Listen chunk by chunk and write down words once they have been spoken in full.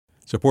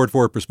Support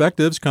for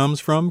Perspectives comes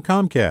from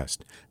Comcast,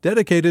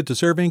 dedicated to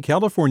serving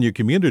California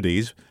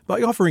communities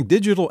by offering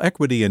digital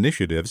equity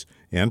initiatives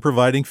and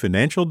providing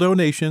financial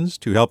donations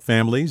to help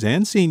families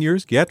and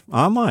seniors get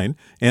online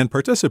and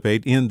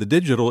participate in the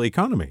digital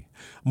economy.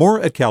 More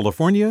at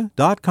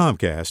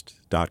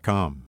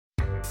california.comcast.com.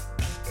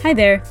 Hi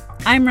there,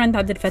 I'm Rand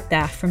Abdel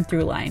Fattah from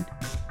Throughline.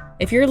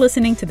 If you're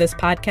listening to this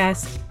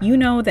podcast, you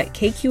know that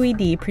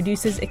KQED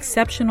produces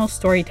exceptional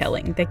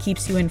storytelling that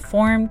keeps you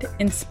informed,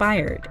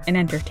 inspired, and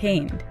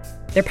entertained.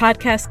 Their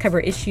podcasts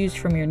cover issues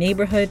from your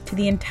neighborhood to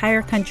the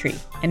entire country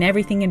and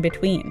everything in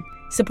between.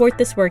 Support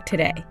this work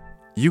today.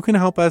 You can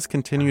help us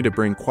continue to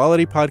bring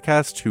quality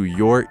podcasts to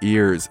your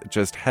ears.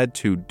 Just head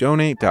to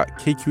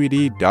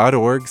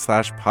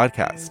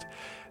donate.kqed.org/podcast.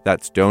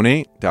 That's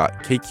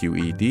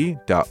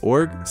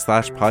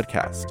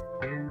donate.kqed.org/podcast.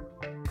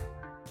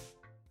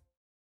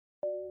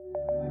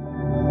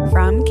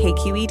 From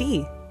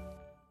KQED.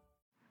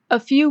 A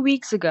few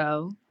weeks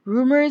ago,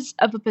 rumors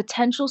of a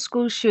potential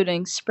school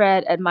shooting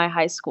spread at my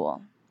high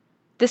school.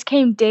 This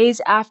came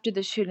days after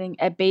the shooting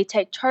at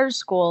Baytech Charter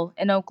School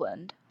in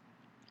Oakland.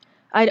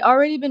 I'd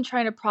already been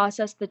trying to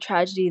process the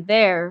tragedy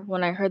there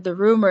when I heard the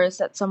rumors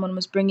that someone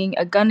was bringing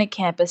a gun to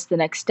campus the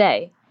next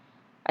day.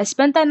 I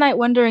spent that night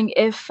wondering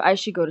if I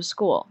should go to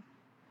school.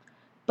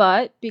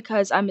 But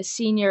because I'm a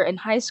senior in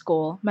high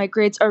school, my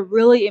grades are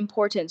really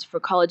important for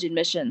college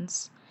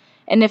admissions.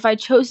 And if I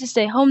chose to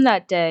stay home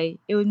that day,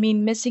 it would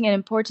mean missing an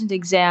important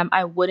exam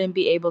I wouldn't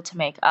be able to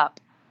make up.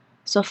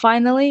 So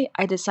finally,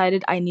 I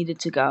decided I needed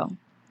to go.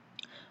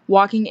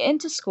 Walking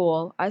into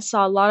school, I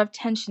saw a lot of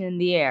tension in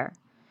the air.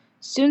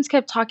 Students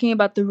kept talking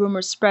about the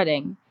rumors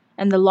spreading,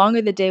 and the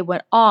longer the day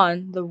went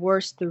on, the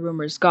worse the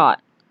rumors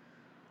got.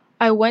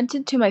 I went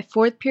into my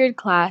fourth period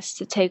class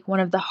to take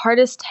one of the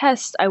hardest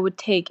tests I would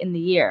take in the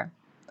year.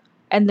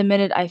 And the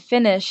minute I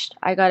finished,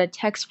 I got a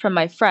text from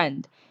my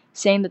friend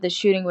saying that the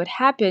shooting would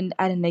happen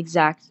at an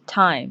exact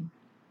time.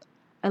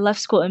 I left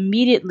school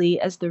immediately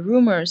as the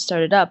rumors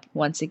started up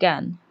once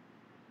again.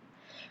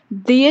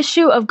 The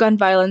issue of gun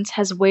violence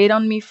has weighed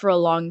on me for a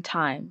long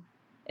time.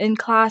 In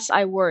class,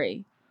 I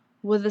worry.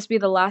 Will this be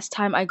the last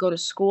time I go to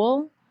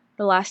school?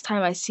 The last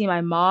time I see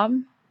my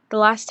mom? The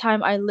last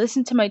time I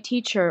listen to my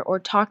teacher or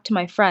talk to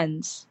my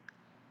friends?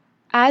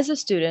 As a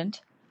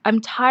student, I'm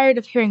tired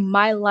of hearing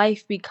my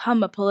life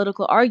become a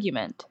political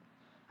argument.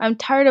 I'm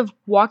tired of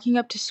walking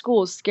up to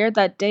school scared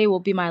that day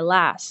will be my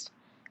last,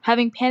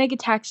 having panic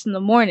attacks in the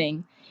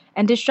morning,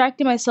 and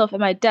distracting myself at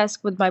my desk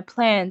with my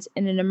plans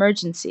in an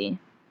emergency.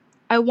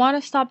 I want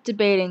to stop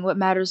debating what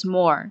matters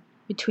more,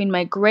 between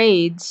my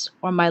grades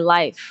or my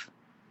life.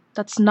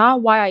 That's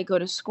not why I go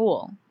to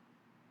school.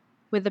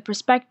 With a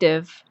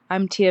perspective,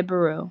 I'm Tiya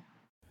Birru.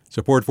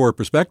 Support for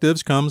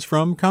Perspectives comes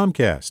from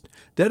Comcast,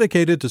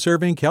 dedicated to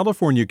serving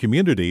California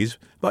communities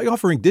by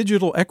offering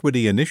digital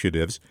equity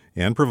initiatives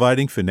and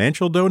providing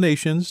financial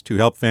donations to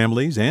help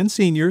families and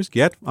seniors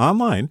get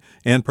online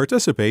and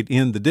participate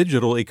in the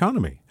digital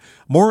economy.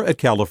 More at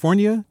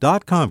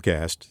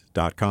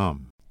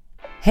california.comcast.com.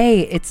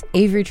 Hey, it's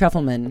Avery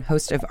Trufelman,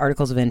 host of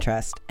Articles of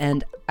Interest,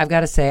 and I've got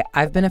to say,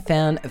 I've been a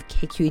fan of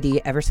KQED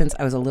ever since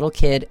I was a little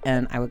kid,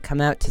 and I would come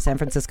out to San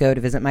Francisco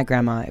to visit my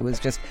grandma. It was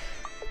just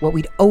what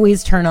we'd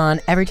always turn on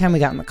every time we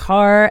got in the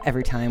car,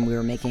 every time we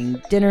were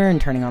making dinner and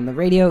turning on the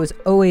radio. It was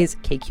always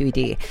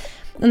KQED.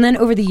 And then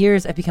over the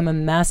years, I've become a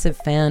massive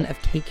fan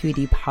of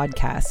KQED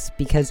podcasts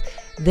because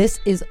this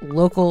is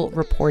local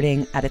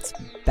reporting at its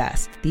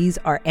best. These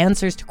are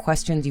answers to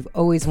questions you've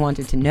always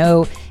wanted to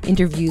know,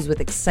 interviews with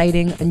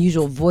exciting,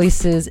 unusual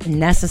voices,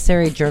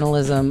 necessary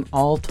journalism,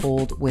 all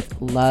told with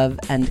love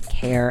and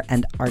care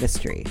and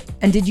artistry.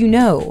 And did you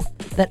know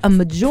that a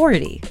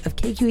majority of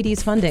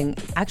KQED's funding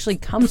actually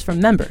comes from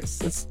members?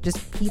 It's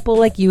just people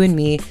like you and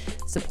me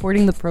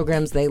supporting the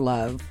programs they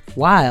love,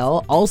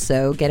 while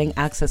also getting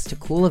access to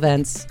cool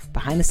events,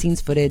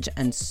 behind-the-scenes footage,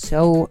 and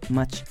so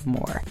much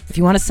more. If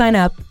you want to sign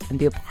up and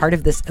be a part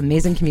of this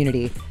amazing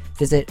community,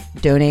 visit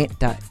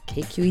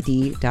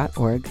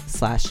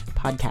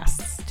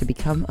donate.kqed.org/podcasts to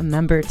become a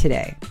member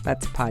today.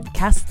 That's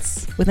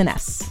podcasts with an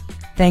S.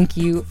 Thank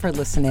you for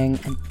listening,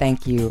 and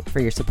thank you for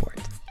your support.